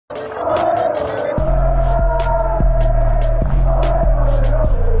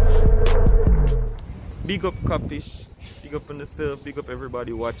Big up Kopish, big up on yourself, big up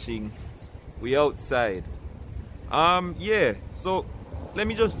everybody watching. We outside. Yeah, so let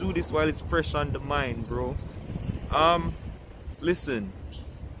me just do this while it's fresh on the mind, bro. Listen,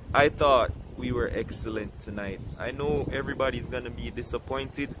 I thought we were excellent tonight. I know everybody's gonna be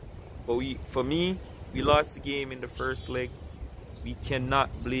disappointed, but for me, we lost the game in the first leg. We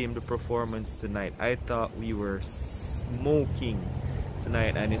cannot blame the performance tonight. I thought we were smoking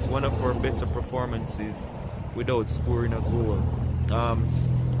tonight, and it's one of our better performances without scoring a goal.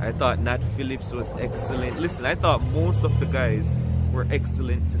 I thought Nat Phillips was excellent. Listen, I thought most of the guys were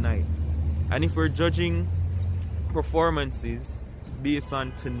excellent tonight. And if we're judging performances based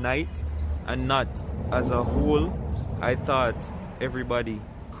on tonight and not as a whole, I thought everybody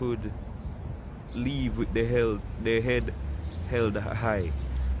could leave with their head held high.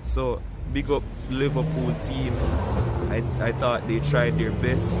 So big up Liverpool team. I thought they tried their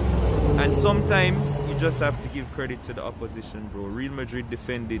best, and sometimes you just have to give credit to the opposition, bro. Real Madrid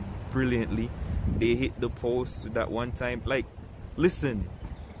defended brilliantly. They hit the post with that one time. Like, listen,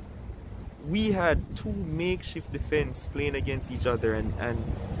 we had two makeshift defense playing against each other, and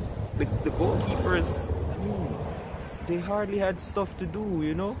the goalkeepers, I mean, they hardly had stuff to do,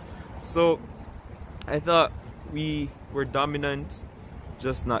 you know. So I thought we were dominant,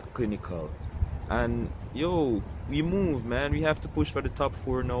 just not clinical. And yo, we move, man. We have to push for the top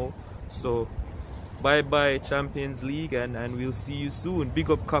 4 now. So bye bye Champions League, and we'll see you soon. Big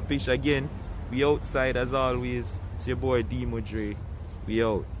up Kop-Ish again. We outside as always. It's your boy D Madrid. We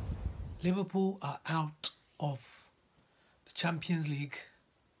out. Liverpool are out of the Champions League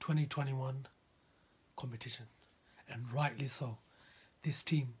 2021 competition, and rightly so. This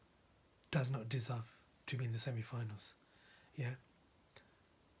team does not deserve to be in the semi-finals. Yeah,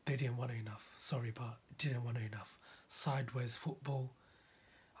 they didn't want it enough. Sorry, but didn't want it enough. Sideways football.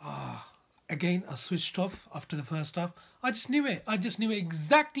 Again, I switched off after the first half. I just knew it. I just knew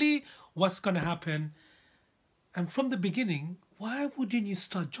exactly what's going to happen. And from the beginning, why wouldn't you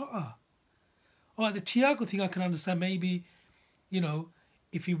start Jota? Alright, the Thiago thing I can understand. Maybe, you know,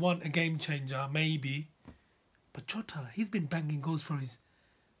 if you want a game changer, maybe. But Jota, he's been banging goals for his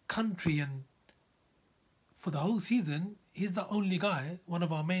country, and for the whole season, he's the only guy, one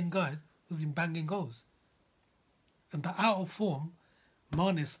of our main guys, who's been banging goals. And the out of form,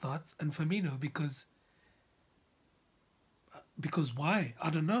 Mane starts and Firmino, because why? I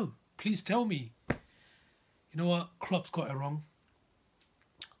don't know. Please tell me. You know what? Klopp's got it wrong.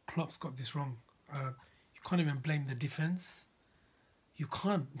 Klopp's got this wrong. You can't even blame the defence. You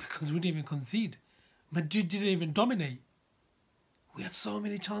can't, because we didn't even concede. Madrid didn't even dominate. We had so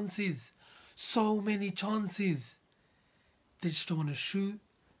many chances. So many chances. They just don't want to shoot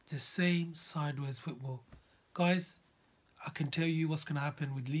the same sideways football. Guys, I can tell you what's going to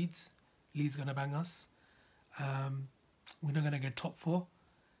happen with Leeds. Leeds going to bang us. We're not going to get top 4.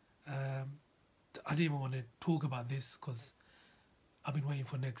 I didn't even want to talk about this because I've been waiting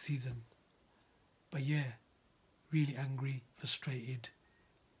for next season. But yeah, really angry, frustrated,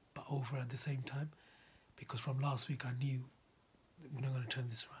 but over at the same time. Because from last week I knew we're not going to turn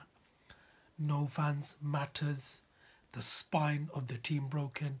this around. No fans matters. The spine of the team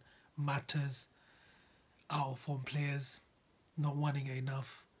broken matters. Out of form players not wanting it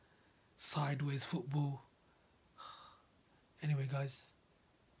enough. Sideways football. Anyway, guys,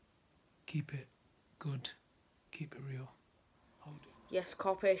 keep it good. Keep it real. Hold it. Yes,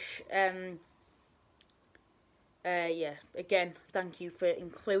 Kopish. Yeah, again, thank you for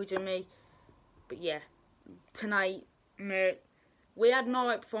including me. But yeah, tonight, mate, we had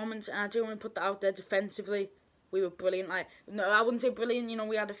no performance, and I do want to put that out there. Defensively, we were brilliant. Like, no, I wouldn't say brilliant. You know,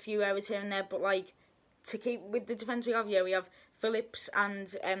 we had a few errors here and there, but like, to keep with the defence we have, yeah, we have Phillips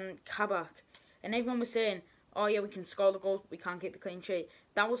and Kabak, and everyone was saying, oh yeah, we can score the goals, but we can't keep the clean sheet.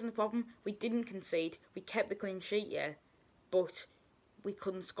 That wasn't the problem. We didn't concede. We kept the clean sheet, yeah, but we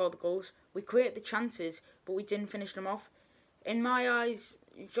couldn't score the goals. We created the chances, but we didn't finish them off. In my eyes,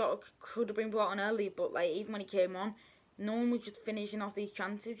 Jota could have been brought on early, but like, even when he came on, no one was just finishing off these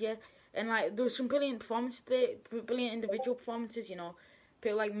chances, yeah. And like, there was some brilliant performances there, brilliant individual performances, you know.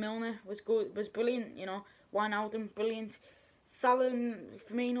 People like Milner was good, was brilliant, you know. Wijnaldum, brilliant. Salah and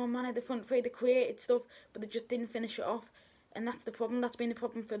Firmino, man, at the front three, they created stuff, but they just didn't finish it off. And that's the problem. That's been the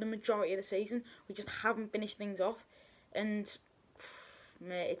problem for the majority of the season. We just haven't finished things off. And,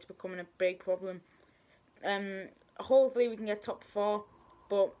 mate, it's becoming a big problem. Hopefully we can get top 4,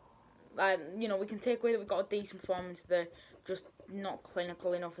 but, you know, we can take away that we've got a decent performance there, just not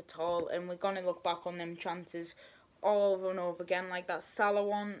clinical enough at all. And we're going to look back on them chances all over and over again. Like that Salah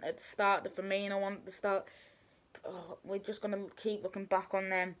one at the start, the Firmino one at the start. Oh, we're just going to keep looking back on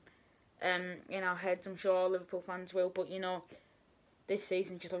them in our heads. I'm sure all Liverpool fans will. But, this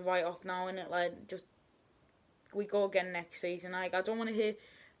season's just a write-off now, innit? Like, just, we go again next season. Like, I don't want to hear,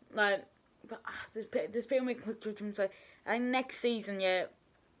 like, there's people making quick judgments. Like, I think next season, yeah,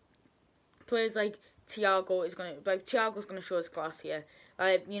 players like Thiago's going to show his class, yeah.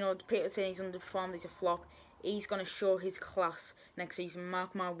 Like, people saying he's underperformed, he's a flop. He's going to show his class next season.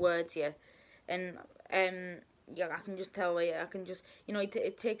 Mark my words, yeah. And, yeah, I can just tell, like,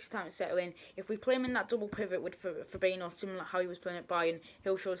 it takes time to settle in. If we play him in that double pivot with Fabinho, similar to how he was playing at Bayern,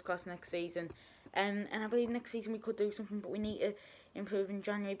 he'll show his class next season. And I believe next season we could do something, but we need to improve in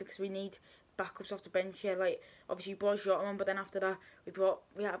January because we need backups off the bench. Yeah, like obviously we brought Jota on, but then after that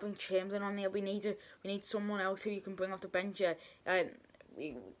we had to bring Chamberlain on there. We need someone else who you can bring off the bench. Yeah,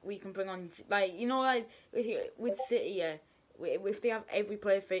 we can bring on with City. Yeah, if they have every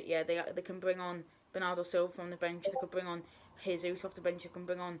player fit, yeah, they can bring on Bernardo Silva from the bench. They could bring on Jesus off the bench. They can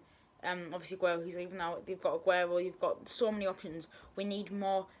bring on obviously Aguero. He's leaving now. They've got Aguero. You've got so many options. We need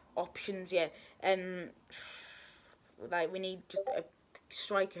more options. Yeah, like we need just a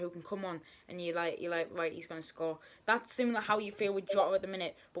striker who can come on and you're like right, he's going to score. That's similar how you feel with Jota at the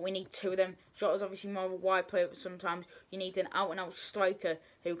minute, but we need two of them. Jota's obviously more of a wide player, but sometimes you need an out and out striker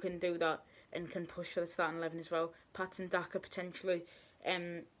who can do that and can push for the starting 11 as well. Patson Daka potentially,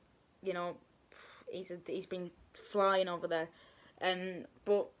 he's been flying over there.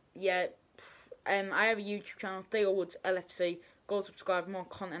 But yeah, I have a YouTube channel, Theo Woods LFC. Go subscribe, more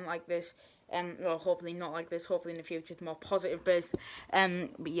content like this. Well, hopefully not like this. Hopefully in the future it's more positive based.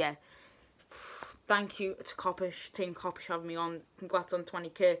 But yeah, thank you to Kopish, Team Kopish, having me on. Congrats on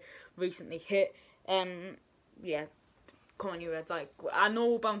 20k recently hit. Yeah, come on you Reds. Like, I know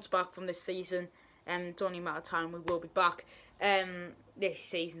we'll bounce back from this season. It's only a matter of time. We will be back. This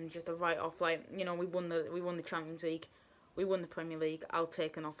season is just a write-off. Like, we won the Champions League, we won the Premier League. I'll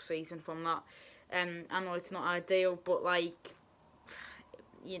take an off season from that. I know it's not ideal, but like,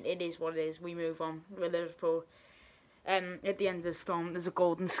 it is what it is. We move on. We're Liverpool. At the end of the storm, there's a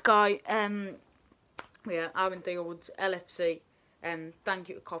golden sky. Yeah, I've been Theo Woods, LFC. Thank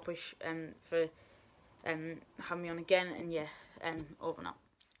you to Kop-Ish for having me on again. And yeah, over now.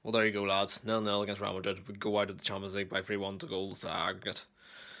 Well, there you go, lads. 0-0 against Real Madrid. We go out of the Champions League by 3-1 to goals to aggregate.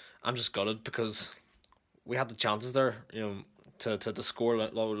 I'm just gutted because we had the chances there, to score a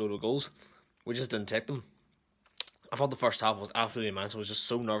load of goals. We just didn't take them. I thought the first half was absolutely immense. I was just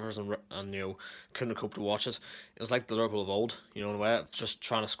so nervous and couldn't cope to watch it. It was like the Liverpool of old, in a way, just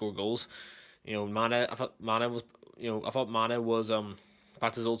trying to score goals. I thought Mane was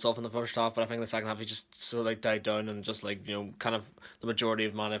back to his old self in the first half, but I think in the second half he just sort of like died down and just like kind of the majority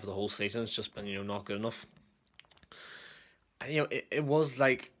of Mane for the whole season has just been not good enough. And, it was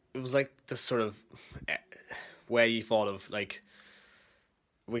like this sort of way you thought of like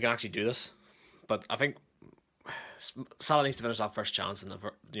we can actually do this, but I think Salah needs to finish that first chance in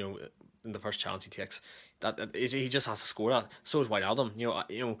the first chance he takes. That he just has to score that. So is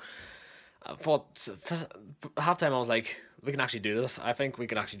Wijnaldum. I thought half time I was like, we can actually do this. I think we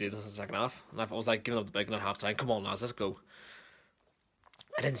can actually do this in the second half. And I was like giving up the big one at half time. Come on, lads, let's go.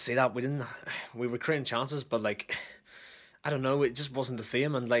 I didn't see that. We were creating chances, but like, I don't know. It just wasn't the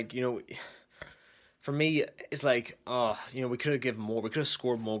same. And like, for me, it's like, we could have given more. We could have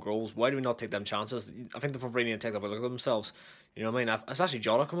scored more goals. Why do we not take them chances? I think the Fabinho need to take that look at themselves. You know what I mean? Especially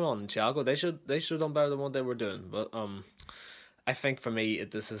Jota coming on and Thiago. They should have done better than what they were doing. But I think for me,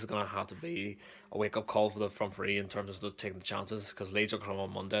 this is going to have to be a wake-up call for the front three in terms of taking the chances, because Leeds are coming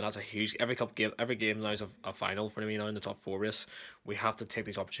on Monday, and that's a huge... Every game now is a final for me now in the top 4 race. We have to take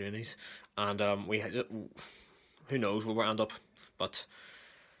these opportunities, and who knows where we'll end up, but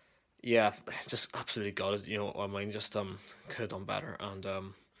yeah, just absolutely got it. I mean, just could have done better, and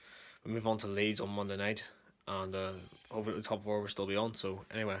we move on to Leeds on Monday night, and hopefully the top 4 will still be on. So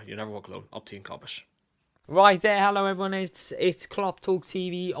anyway, you never walk alone. Up Team Kopish. Right there, hello everyone, it's Klopp Talk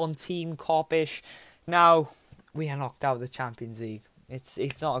TV on Team Kop-Ish. Now, we are knocked out of the Champions League.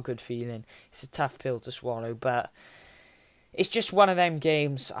 It's not a good feeling. It's a tough pill to swallow, but it's just one of them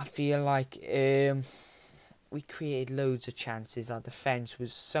games. I feel like we created loads of chances. Our defence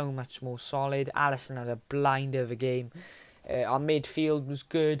was so much more solid. Alisson had a blinder of a game. Our midfield was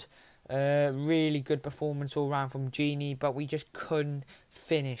good. Really good performance all round from Genie, but we just couldn't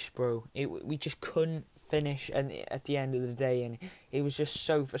finish, bro. We just couldn't finish, and at the end of the day, and it was just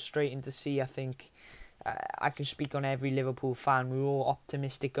so frustrating to see. I think I can speak on every Liverpool fan. We were all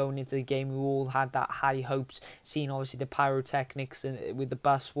optimistic going into the game. We all had that high hopes, seeing obviously the pyrotechnics and with the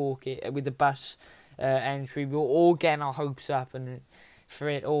bus entry. We were all getting our hopes up, and for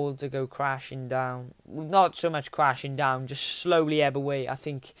it all to go crashing down, not so much crashing down, just slowly ebb away, I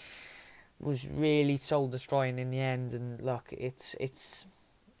think was really soul destroying in the end. And look, it's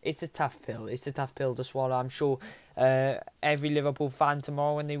a tough pill. It's a tough pill to swallow. I'm sure every Liverpool fan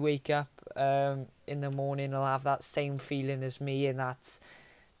tomorrow when they wake up in the morning will have that same feeling as me, and that's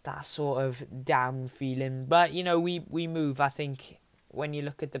that sort of down feeling. But you know, we move. I think when you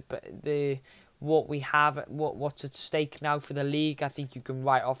look at the what we have, what's at stake now for the league, I think you can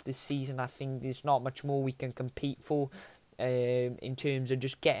write off this season. I think there's not much more we can compete for in terms of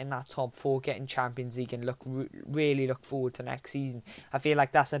just getting that top 4, getting Champions League, and really look forward to next season. I feel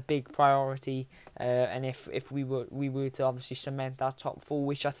like that's a big priority, and if we were to obviously cement that top 4,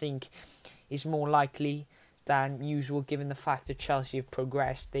 which I think is more likely than usual given the fact that Chelsea have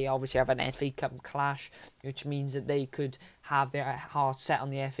progressed. They obviously have an FA Cup clash, which means that they could have their heart set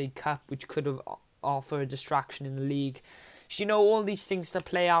on the FA Cup, which could have offer a distraction in the league. So, you know, all these things to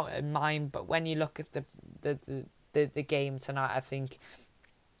play out in mind, but when you look at the game tonight, I think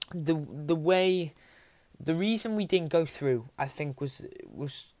the reason we didn't go through, I think,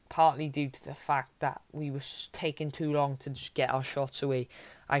 was partly due to the fact that we were taking too long to just get our shots away.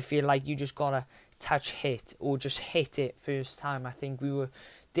 I feel like you just gotta touch hit or just hit it first time. I think we were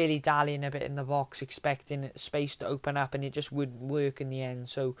dilly-dallying a bit in the box, expecting space to open up, and it just wouldn't work in the end.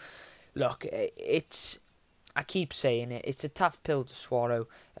 So look, I keep saying it, it's a tough pill to swallow,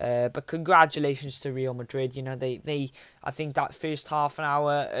 but congratulations to Real Madrid. You know, I think that first half an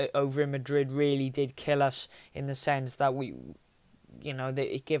hour over in Madrid really did kill us, in the sense that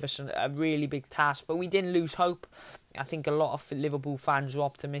it gave us a really big task, but we didn't lose hope. I think a lot of Liverpool fans were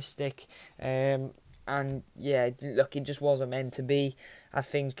optimistic, and yeah, look, it just wasn't meant to be. I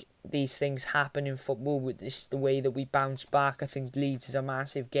think these things happen in football. This the way that we bounce back. I think Leeds is a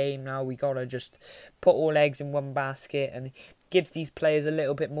massive game now. We gotta just put all eggs in one basket, and it gives these players a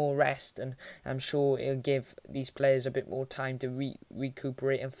little bit more rest, and I'm sure it'll give these players a bit more time to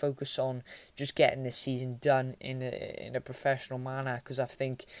recuperate and focus on just getting this season done in a professional manner. Because I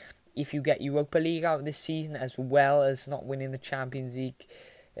think if you get Europa League out this season, as well as not winning the Champions League,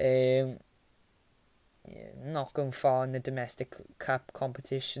 not going far in the domestic cup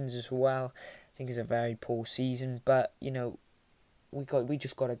competitions as well, I think it's a very poor season. But you know, we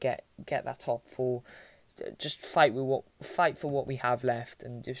just got to get that top 4, just fight for what we have left,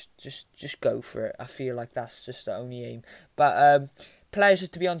 and just go for it. I feel like that's just the only aim. But pleasure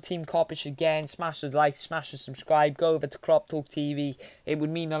to be on Team Kopish again. Smash the like, smash the subscribe, go over to Klopp Talk TV. It would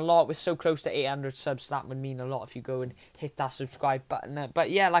mean a lot. We're so close to 800 subs, so that would mean a lot if you go and hit that subscribe button.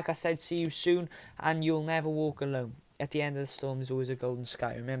 But yeah, like I said, see you soon, and you'll never walk alone. At the end of the storm, there's always a golden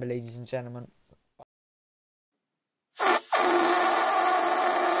sky. Remember, ladies and gentlemen.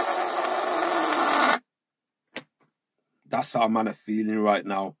 That's how man are feeling right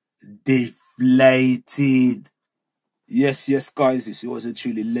now. Deflated. Yes, guys, it's yours and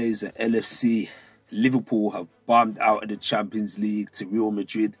truly, Laser LFC. Liverpool have bombed out of the Champions League to Real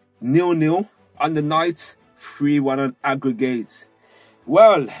Madrid. 0-0 on the night, 3-1 on aggregate.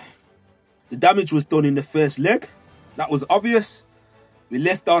 Well, the damage was done in the first leg. That was obvious. We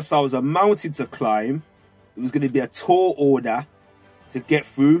left ourselves a mountain to climb. It was going to be a tall order to get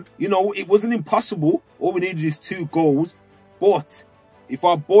through. You know, it wasn't impossible. All we needed is 2 goals. But if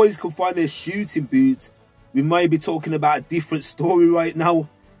our boys could find their shooting boots, we might be talking about a different story right now.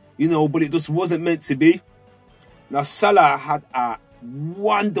 You know, but it just wasn't meant to be. Now, Salah had a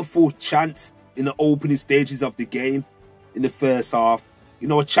wonderful chance in the opening stages of the game in the first half. You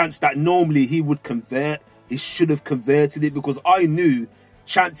know, a chance that normally he would convert. He should have converted it, because I knew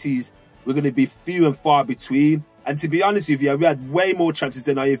chances were going to be few and far between. And to be honest with you, we had way more chances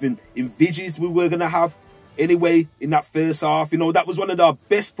than I even envisaged we were going to have anyway in that first half. You know, that was one of our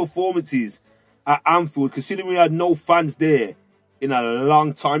best performances at Anfield, considering we had no fans there in a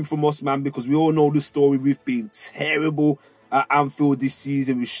long time from us, man, because we all know the story. We've been terrible at Anfield this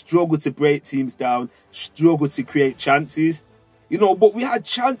season. We struggled to break teams down, struggled to create chances. You know, but we had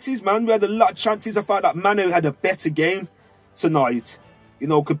chances, man. We had a lot of chances. I thought that Manu had a better game tonight, you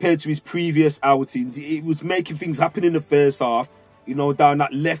know, compared to his previous outings. It was making things happen in the first half, you know, down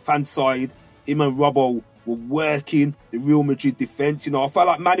that left-hand side. Him and Robbo were working the Real Madrid defence. You know, I felt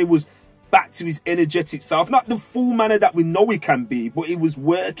like Manu was back to his energetic self. Not the full manner that we know he can be, but he was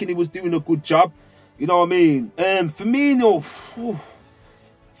working. He was doing a good job. You know what I mean? Firmino,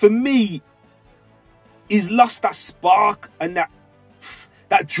 for me, he's lost that spark and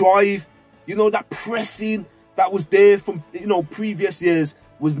that drive. You know, that pressing that was there from, you know, previous years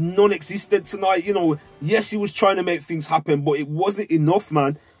was non-existent tonight. You know, yes, he was trying to make things happen, but it wasn't enough,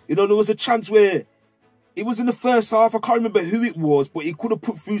 man. You know, there was a chance where it was in the first half. I can't remember who it was, but he could have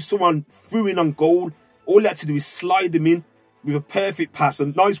put through someone through in on goal. All he had to do is slide him in with a perfect pass, a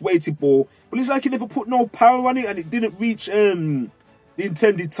nice weighted ball. But it's like he never put no power on it, and it didn't reach the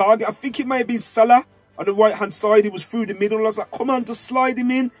intended target. I think it may have been Salah on the right-hand side. It was through the middle. I was like, come on, just slide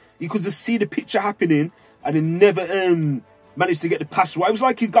him in. You could just see the picture happening, and he never managed to get the pass right. It was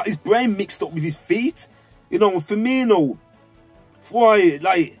like he got his brain mixed up with his feet. You know, Firmino, why,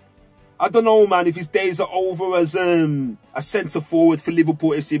 like, I don't know, man, if his days are over as a centre-forward for Liverpool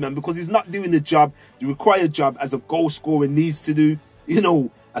FC, man, because he's not doing the job, the required job as a goal scorer needs to do. You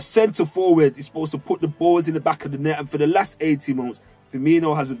know, a centre-forward is supposed to put the balls in the back of the net, and for the last 18 months,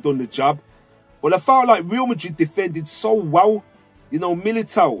 Firmino hasn't done the job. But I felt like Real Madrid defended so well. You know,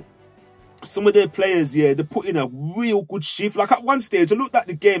 Militao, some of their players, yeah, they put in a real good shift. Like, at one stage, I looked at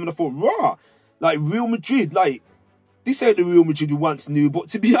the game and I thought, rah, like, Real Madrid, like, this ain't the Real Madrid we once knew. But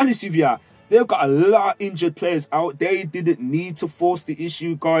to be honest with you, they've got a lot of injured players out. They didn't need to force the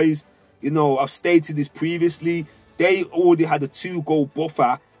issue, guys. You know, I've stated this previously. They already had a 2-goal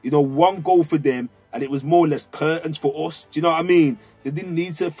buffer. You know, 1 goal for them, and it was more or less curtains for us. Do you know what I mean? They didn't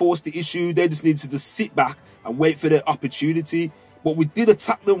need to force the issue. They just needed to just sit back and wait for their opportunity. But we did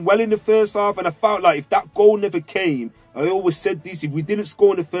attack them well in the first half, and I felt like if that goal never came, I always said this, if we didn't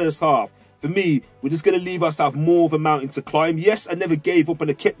score in the first half, for me, we're just going to leave ourselves more of a mountain to climb. Yes, I never gave up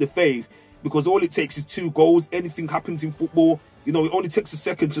and I kept the faith, because all it takes is 2 goals. Anything happens in football. You know, it only takes a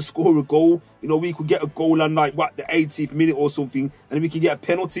second to score a goal. You know, we could get a goal on, like, what, the 80th minute or something, and then we could get a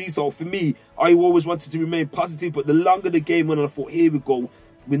penalty. So for me, I always wanted to remain positive, but the longer the game went on, I thought, here we go.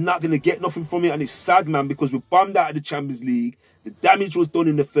 We're not going to get nothing from it, and it's sad, man, because we're bummed out of the Champions League. The damage was done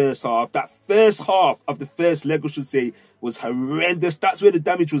in the first half. That first half of the first leg, I should say, was horrendous. That's where the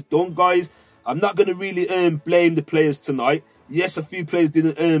damage was done, guys. I'm not going to really blame the players tonight. Yes, a few players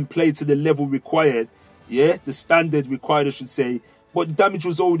didn't play to the level required. Yeah, the standard required, I should say. But the damage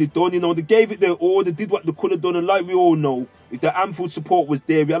was already done. You know, they gave it their all. They did what they could have done. And like we all know, if the Anfield support was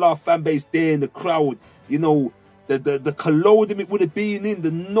there, we had our fan base there in the crowd. You know, the collodium it would have been in,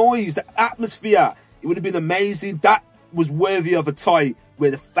 the noise, the atmosphere, it would have been amazing. That was worthy of a tie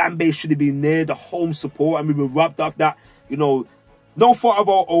where the fan base should have been there, the home support, and we were robbed of that. You know, no fault of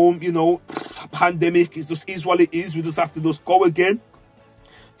our own, you know, pandemic, it just is what it is. We just have to just go again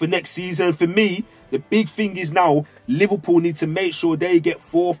for next season. For me, the big thing is now, Liverpool need to make sure they get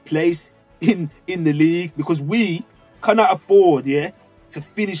 4th place in the league, because we cannot afford, yeah, to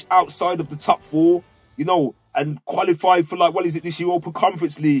finish outside of the top 4, you know, and qualify for, like, what is it, this Europa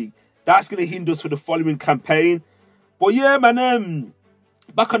Conference League. That's going to hinder us for the following campaign. But yeah, man,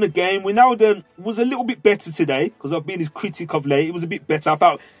 back on the game, we now was a little bit better today, because I've been his critic of late. It was a bit better. I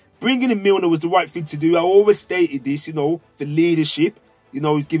felt bringing in Milner was the right thing to do. I always stated this, you know, for leadership. You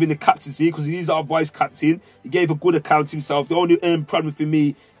know, he's giving the captaincy because he is our vice captain. He gave a good account himself. The only problem for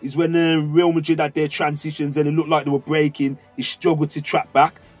me is when Real Madrid had their transitions and it looked like they were breaking, he struggled to track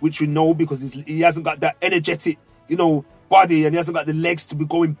back, which we know because he hasn't got that energetic, you know, body, and he hasn't got the legs to be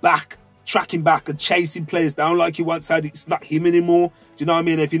going back, tracking back and chasing players down like he once had. It's not him anymore. Do you know what I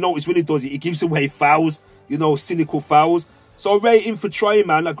mean? If you notice when he does it, he gives away fouls, you know, cynical fouls. So I rate him for trying,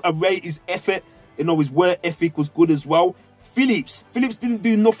 man. I rate his effort. You know, his work ethic was good as well. Phillips didn't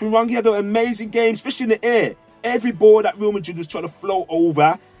do nothing wrong. He had an amazing game, especially in the air. Every ball that Real Madrid was trying to float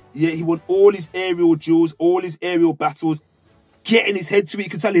over, yeah, he won all his aerial duels, all his aerial battles, getting his head to it. You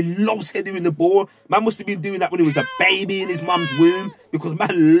can tell he loves heading the ball. Man must have been doing that when he was a baby in his mum's womb, because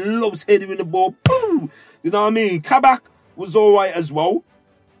man loves heading the ball. Boom! You know what I mean? Kabak was all right as well.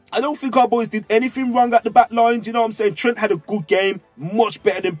 I don't think our boys did anything wrong at the back line. Do you know what I'm saying? Trent had a good game, much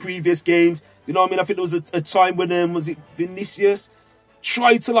better than previous games. You know what I mean? I think there was a time when, was it Vinicius?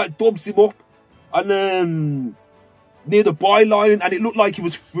 Tried to, like, dubs him up and near the byline, and it looked like he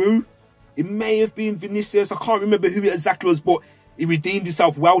was through. It may have been Vinicius. I can't remember who it exactly was, but he redeemed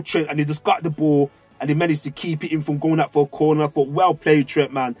himself well, Trent, and he just got the ball and he managed to keep it in from going out for a corner. I thought, well played,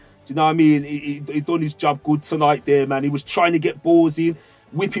 Trent, man. Do you know what I mean? He done his job good tonight there, man. He was trying to get balls in,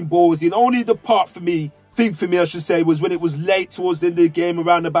 whipping balls in. Only the thing for me, I should say, was when it was late towards the end of the game,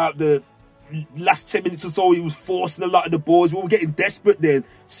 around about the last 10 minutes or so, he was forcing a lot of the balls. We were getting desperate then,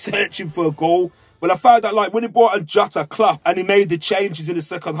 searching for a goal. But I found that, like, when he brought on Jota, Klopp, and he made the changes in the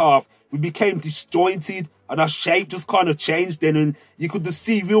second half, we became disjointed, and our shape just kind of changed then, and you could just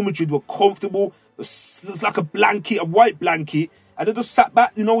see Real Madrid were comfortable. It was like a blanket, a white blanket, and they just sat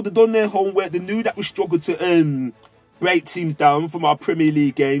back. You know, they done their homework. They knew that we struggled to break teams down from our Premier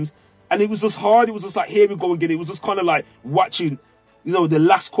League games, and it was just hard. It was just like, here we go again. It was just kind of like watching, you know, the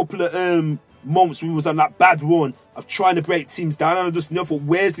last couple of months we was on that bad run, of trying to break teams down, and I just never thought,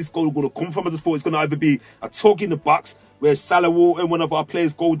 where's this goal going to come from? I just thought it's going to either be a tug in the box where Salah will and one of our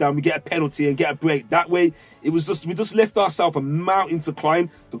players go down, we get a penalty and get a break that way. It was just, we just left ourselves a mountain to climb.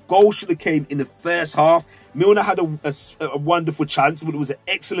 The goal should have came in the first half. Milner had a wonderful chance, but it was an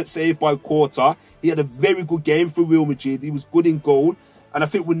excellent save by Quarter. He had a very good game for Real Madrid. He was good in goal. And I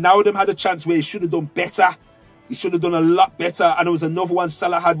think Wijnaldum had a chance where he should have done better. He should have done a lot better. And there was another one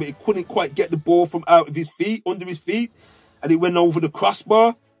Salah had, but he couldn't quite get the ball from out of his feet, under his feet. And it went over the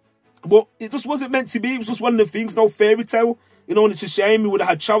crossbar. But it just wasn't meant to be. It was just one of the things, no fairy tale. You know, and it's a shame. We would have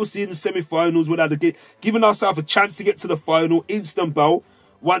had Chelsea in the semi-finals. We would have given ourselves a chance to get to the final. Istanbul,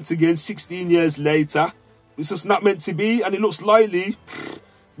 once again, 16 years later. It's just not meant to be. And it looks likely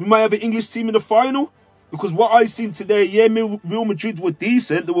we might have an English team in the final. Because what I seen today, yeah, Real Madrid were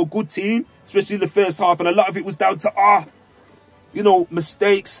decent. They were a good team, especially in the first half. And a lot of it was down to, you know,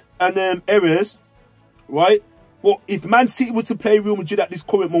 mistakes and errors, right? But if Man City were to play Real Madrid at this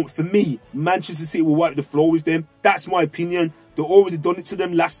current moment, for me, Manchester City will wipe the floor with them. That's my opinion. They've already done it to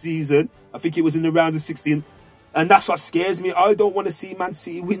them last season. I think it was in the round of 16. And that's what scares me. I don't want to see Man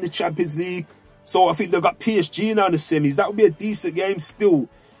City win the Champions League. So I think they've got PSG now in the semis. That would be a decent game still.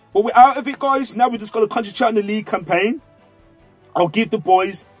 But we're out of it, guys. Now we're just going to concentrate on the league campaign. I'll give the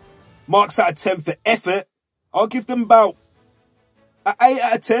boys marks out of 10 for effort. I'll give them about an 8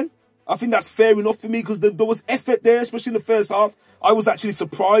 out of 10. I think that's fair enough for me because there was effort there, especially in the first half. I was actually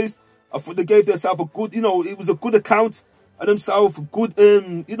surprised. I thought they gave themselves a good, you know, it was a good account of themselves, good,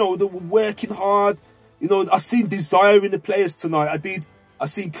 you know, they were working hard. You know, I seen desire in the players tonight. I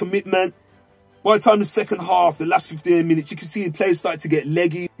seen commitment. By the time the second half, the last 15 minutes, you can see the players started to get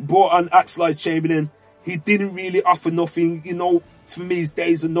leggy. He brought on Oxlade-Chamberlain. He didn't really offer nothing. You know, for me, his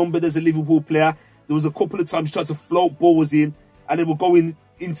days are numbered as a Liverpool player. There was a couple of times he tried to float balls in, and they were going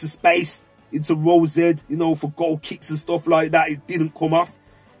into space, into row Z, you know, for goal kicks and stuff like that. It didn't come off.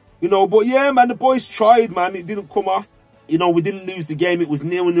 You know, but yeah, man, the boys tried, man. It didn't come off. You know, we didn't lose the game. It was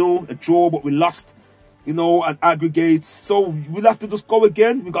 0-0, a draw, but we lost. You know, and aggregate. So we'll have to just go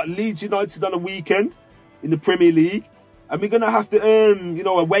again. We've got Leeds United on the weekend in the Premier League. And we're going to have to, you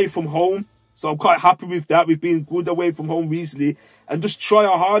know, away from home. So I'm quite happy with that. We've been good away from home recently. And just try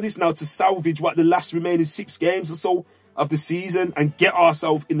our hardest now to salvage what the last remaining 6 games or so of the season and get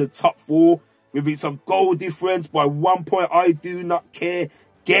ourselves in the top 4. Whether it's a goal difference by 1 point, I do not care.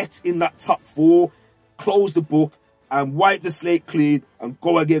 Get in that top 4. Close the book. And wipe the slate clean and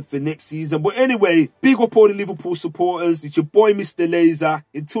go again for next season. But anyway, big up all the Liverpool supporters. It's your boy, Mr. Laser.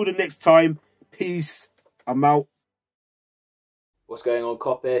 Until the next time, peace. I'm out. What's going on,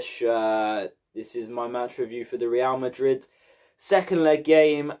 Kop-Ish? This is my match review for the Real Madrid second leg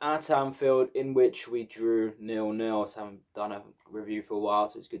game at Anfield, in which we drew 0-0. So I haven't done a review for a while,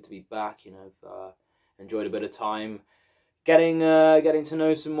 so it's good to be back. You know, enjoyed a bit of time getting to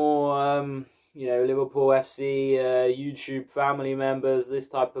know some more. You know, Liverpool FC, YouTube family members, this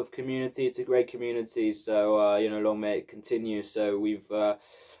type of community. It's a great community, so, you know, long may it continue. So we've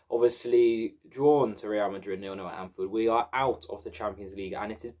obviously drawn to Real Madrid 0-0 at Anfield. We are out of the Champions League,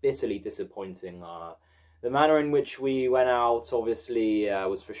 and it is bitterly disappointing. The manner in which we went out, obviously,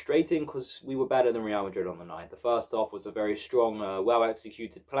 was frustrating because we were better than Real Madrid on the night. The first half was a very strong,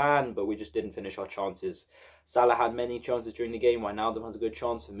 well-executed plan, but we just didn't finish our chances. Salah had many chances during the game. Wijnaldum had a good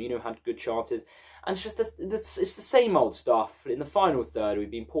chance. Firmino had good chances. And it's just it's the same old stuff. In the final third,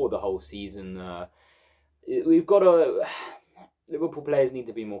 we've been poor the whole season. We've got to... Liverpool players need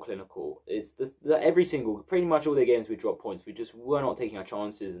to be more clinical. It's pretty much all the games we dropped points. We just were not taking our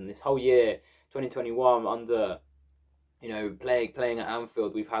chances. And this whole year, 2021, under, you know, playing at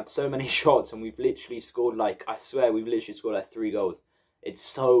Anfield, we've had so many shots and we've literally scored, like, I swear, we've literally scored like 3 goals. It's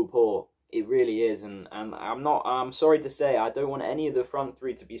so poor. It really is. And I'm sorry to say, I don't want any of the front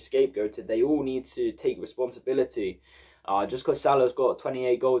 3 to be scapegoated. They all need to take responsibility. Just because Salah's got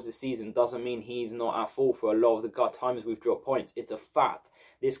 28 goals this season doesn't mean he's not at fault for a lot of the times we've dropped points. It's a fact.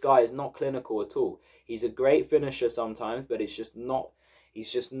 This guy is not clinical at all. He's a great finisher sometimes, but he's just not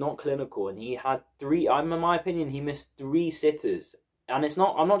clinical. And he had 3, in my opinion, he missed 3 sitters. And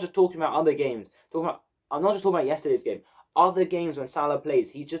I'm not just talking about other games. I'm not just talking about yesterday's game. Other games when Salah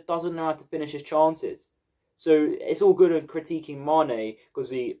plays, he just doesn't know how to finish his chances. So it's all good in critiquing Mane because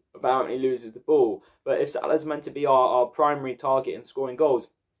he apparently loses the ball. But if Salah's meant to be our primary target in scoring goals,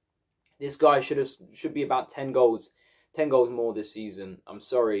 this guy should be about 10 goals more this season. I'm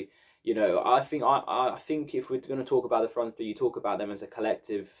sorry. You know, I think if we're going to talk about the front 3, you talk about them as a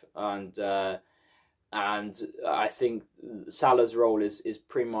collective, and I think Salah's role is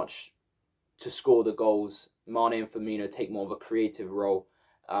pretty much to score the goals. Mane and Firmino take more of a creative role.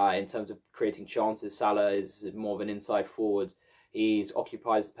 in terms of creating chances. Salah is more of an inside forward. He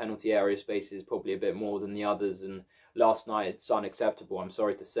occupies the penalty area spaces probably a bit more than the others, and last night it's unacceptable, I'm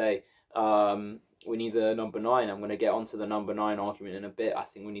sorry to say. We need a number 9. I'm going to get onto the number 9 argument in a bit. I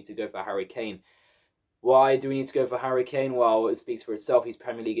think we need to go for Harry Kane. Why do we need to go for Harry Kane? Well, it speaks for itself. He's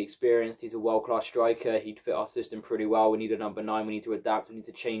Premier League experienced. He's a world-class striker. He'd fit our system pretty well. We need a number 9. We need to adapt. We need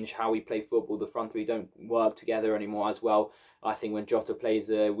to change how we play football. The front three don't work together anymore as well. I think when Jota plays,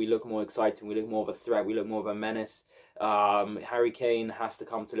 we look more exciting. We look more of a threat. We look more of a menace. Harry Kane has to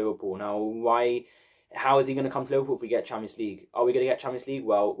come to Liverpool. Now, why? How is he going to come to Liverpool if we get Champions League? Are we going to get Champions League?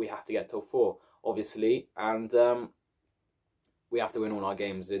 Well, we have to get top 4, obviously. And we have to win all our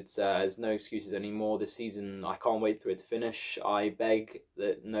games. There's no excuses anymore this season. I can't wait for it to finish. I beg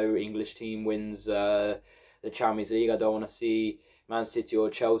that no English team wins the Champions League. I don't want to see Man City or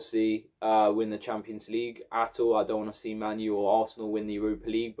Chelsea win the Champions League at all. I don't want to see Man U or Arsenal win the Europa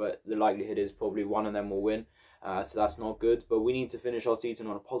League, but the likelihood is probably one of them will win. So that's not good. But we need to finish our season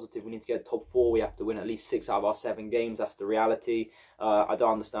on a positive. We need to get top 4. We have to win at least 6 out of our 7 games. That's the reality. I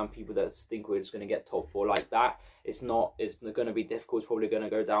don't understand people that think we're just going to get top 4 like that. It's not. It's going to be difficult. It's probably going to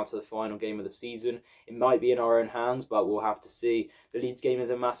go down to the final game of the season. It might be in our own hands, but we'll have to see. The Leeds game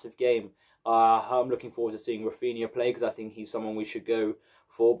is a massive game. I'm looking forward to seeing Rafinha play because I think he's someone we should go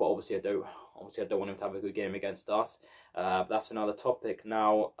for. But obviously, I don't want him to have a good game against us. That's another topic.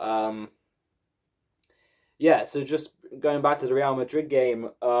 Now, yeah. So just going back to the Real Madrid game,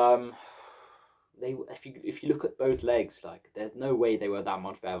 if you look at both legs, like there's no way they were that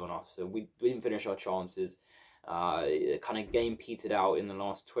much better than us. So we didn't finish our chances. Kind of game petered out in the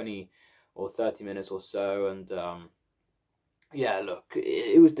last 20 or 30 minutes or so, and yeah, look,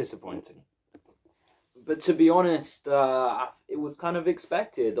 it was disappointing. But to be honest, it was kind of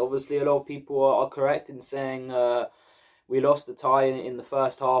expected. Obviously, a lot of people are correct in saying we lost the tie in the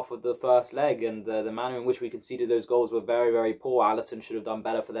first half of the first leg, and the manner in which we conceded those goals were very, very poor. Alisson should have done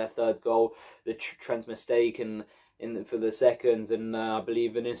better for their third goal. The Trent's mistake for the second, and I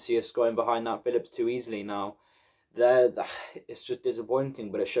believe Vinicius going behind that Phillips too easily now. It's just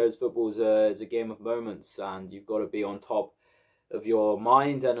disappointing, but it shows football is a game of moments, and you've got to be on top of your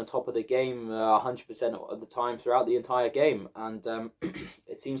mind and on top of the game 100% of the time throughout the entire game. And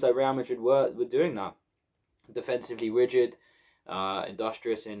it seems like Real Madrid were doing that. Defensively rigid,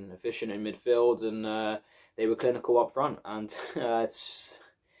 industrious and efficient in midfield, and they were clinical up front. And it's,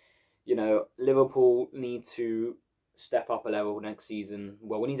 Liverpool need to step up a level next season.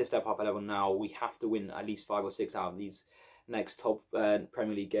 Well, we need to step up a level now. We have to win at least 5 or 6 out of these next top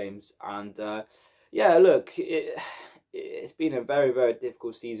Premier League games. And yeah, look, it's been a very, very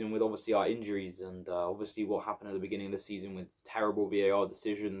difficult season with obviously our injuries and obviously what happened at the beginning of the season with terrible VAR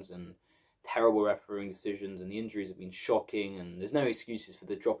decisions and terrible refereeing decisions, and the injuries have been shocking, and there's no excuses for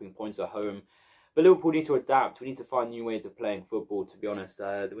the dropping points at home. But Liverpool need to adapt. We need to find new ways of playing football, to be honest.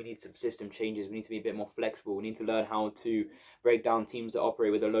 We need some system changes. We need to be a bit more flexible. We need to learn how to break down teams that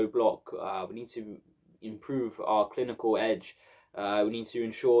operate with a low block. We need to improve our clinical edge. We need to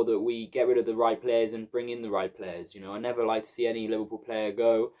ensure that we get rid of the right players and bring in the right players. I never like to see any Liverpool player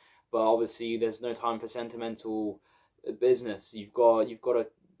go, but obviously there's no time for sentimental business. You've got to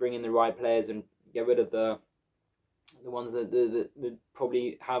bring in the right players and get rid of the ones that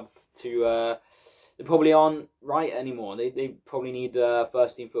probably have to. They probably aren't right anymore. They probably need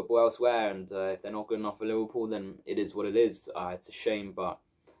first team football elsewhere, and if they're not good enough for Liverpool, then it is what it is. It's a shame, but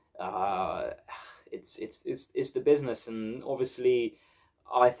it's the business, and obviously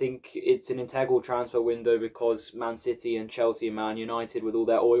I think it's an integral transfer window because Man City and Chelsea and Man United, with all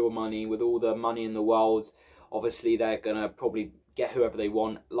their oil money, with all the money in the world, obviously they're gonna probably get whoever they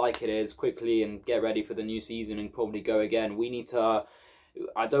want like it is quickly and get ready for the new season and probably go again. We need to.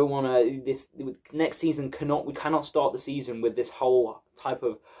 I don't want to. This next season we cannot start the season with this whole type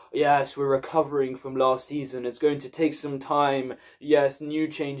of, yes, we're recovering from last season, it's going to take some time, yes, new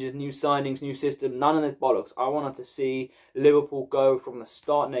changes, new signings, new system, none of this bollocks. I wanted to see Liverpool go from the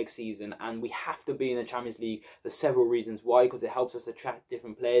start next season, and we have to be in the Champions League for several reasons. Why? Because it helps us attract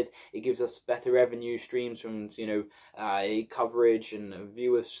different players, it gives us better revenue streams from coverage and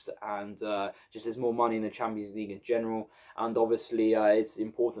viewers, and just there's more money in the Champions League in general. And obviously it's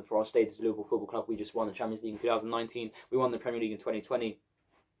important for our status as Liverpool Football Club. We just won the Champions League in 2019, we won the Premier League in 2020.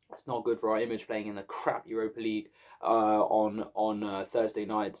 It's not good for our image playing in the crap Europa League on Thursday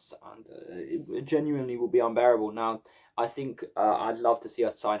nights, and it genuinely will be unbearable. Now, I think I'd love to see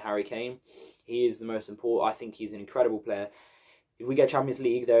us sign Harry Kane. He is the most important. I think he's an incredible player. If we get Champions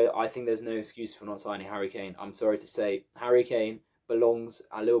League, I think there's no excuse for not signing Harry Kane. I'm sorry to say, Harry Kane belongs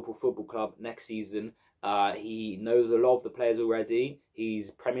at Liverpool Football Club next season. He knows a lot of the players already.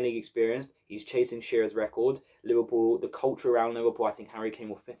 He's Premier League experienced. He's chasing Shearer's record. Liverpool, the culture around Liverpool, I think Harry Kane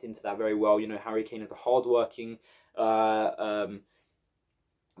will fit into that very well. You know, Harry Kane is a hard-working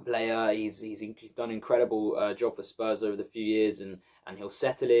player. He's done an incredible job for Spurs over the few years, and he'll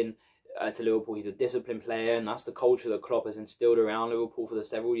settle in to Liverpool. He's a disciplined player, and that's the culture that Klopp has instilled around Liverpool for the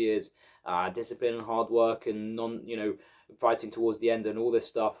several years. Discipline and hard work, and fighting towards the end and all this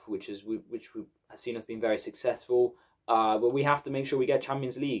stuff, which has seen us being very successful. But we have to make sure we get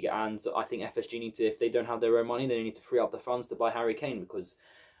Champions League, and I think FSG need to, if they don't have their own money, they need to free up the funds to buy Harry Kane, because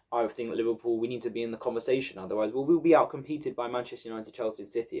I think Liverpool, we need to be in the conversation. Otherwise, we'll be outcompeted by Manchester United, Chelsea,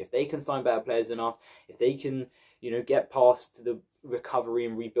 and City. If they can sign better players than us, if they can, get past the recovery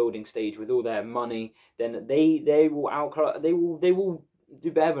and rebuilding stage with all their money, then they will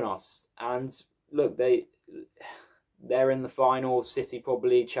do better than us. And look, they're in the final. City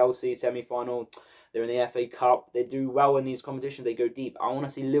probably, Chelsea semi-final. They're in the FA Cup. They do well in these competitions. They go deep. I want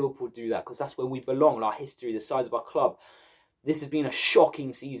to see Liverpool do that, because that's where we belong. Our history, the size of our club. This has been a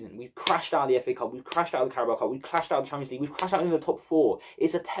shocking season. We've crashed out of the FA Cup. We've crashed out of the Carabao Cup. We've crashed out of the Champions League. We've crashed out in the top 4.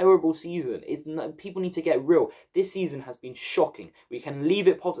 It's a terrible season. People need to get real. This season has been shocking. We can leave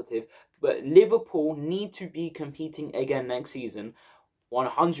it positive, but Liverpool need to be competing again next season,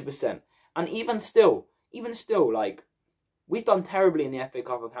 100%. And even still, like, we've done terribly in the FA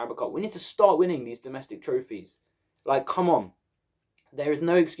Cup and Carabao Cup. We need to start winning these domestic trophies. Like, come on. There is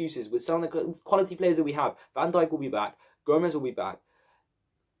no excuses. With some of the quality players that we have, Van Dijk will be back. Gomez will be back.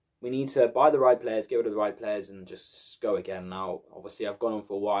 We need to buy the right players, get rid of the right players, and just go again. Now, obviously, I've gone on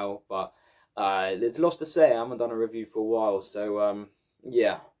for a while, but there's lots to say. I haven't done a review for a while, so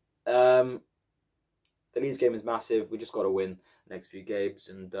yeah. The Leeds game is massive. We just got to win the next few games,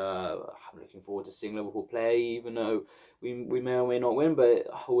 and I'm looking forward to seeing Liverpool play, even though we may or may not win, but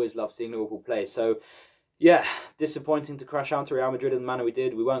I always love seeing Liverpool play. So, yeah, disappointing to crash out to Real Madrid in the manner we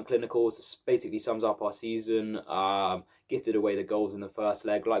did. We weren't clinical. This basically sums up our season. Gifted away the goals in the first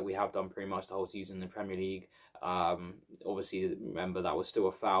leg, like we have done pretty much the whole season in the Premier League. Obviously, remember that was still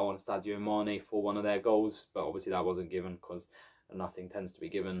a foul on Sadio Mane for one of their goals, but obviously that wasn't given, because nothing tends to be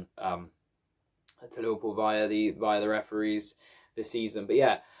given to Liverpool via the referees this season. But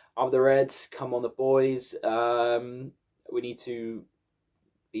yeah, up the Reds, come on the boys. We need to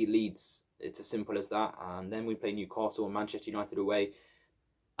beat Leeds. It's as simple as that. And then we play Newcastle and Manchester United away.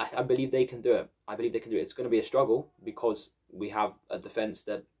 I believe they can do it. I believe they can do it. It's going to be a struggle, because we have a defence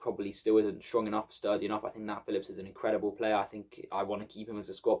that probably still isn't strong enough, sturdy enough. I think Nat Phillips is an incredible player. I think I want to keep him as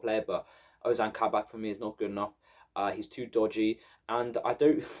a squad player, but Ozan Kabak for me is not good enough. He's too dodgy, and I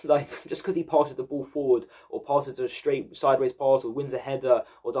don't like, just because he passes the ball forward or passes a straight sideways pass or wins a header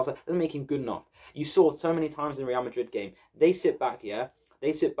or does that, doesn't make him good enough. You saw so many times in the Real Madrid game, they sit back,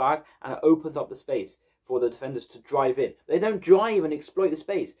 they sit back, and it opens up the space for the defenders to drive in. They don't drive and exploit the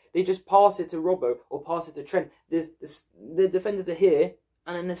space. They just pass it to Robbo or pass it to Trent. The defenders are here,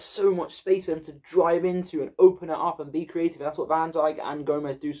 and then there's so much space for them to drive into and open it up and be creative. That's what Van Dijk and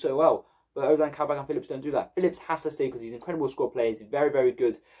Gomez do so well. But Ozan Kabak and Phillips don't do that. Phillips has to stay, because he's an incredible squad player. He's a very, very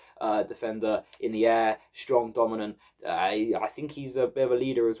good defender in the air, strong, dominant. I think he's a bit of a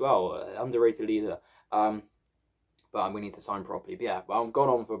leader as well, underrated leader. But we need to sign properly. But yeah, I've gone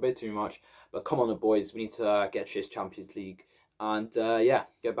on for a bit too much. But come on, the boys. We need to get this Champions League. And yeah,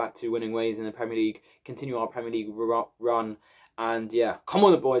 get back to winning ways in the Premier League. Continue our Premier League run. And yeah, come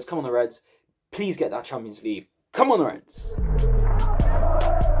on, the boys. Come on, the Reds. Please get that Champions League. Come on, the Reds.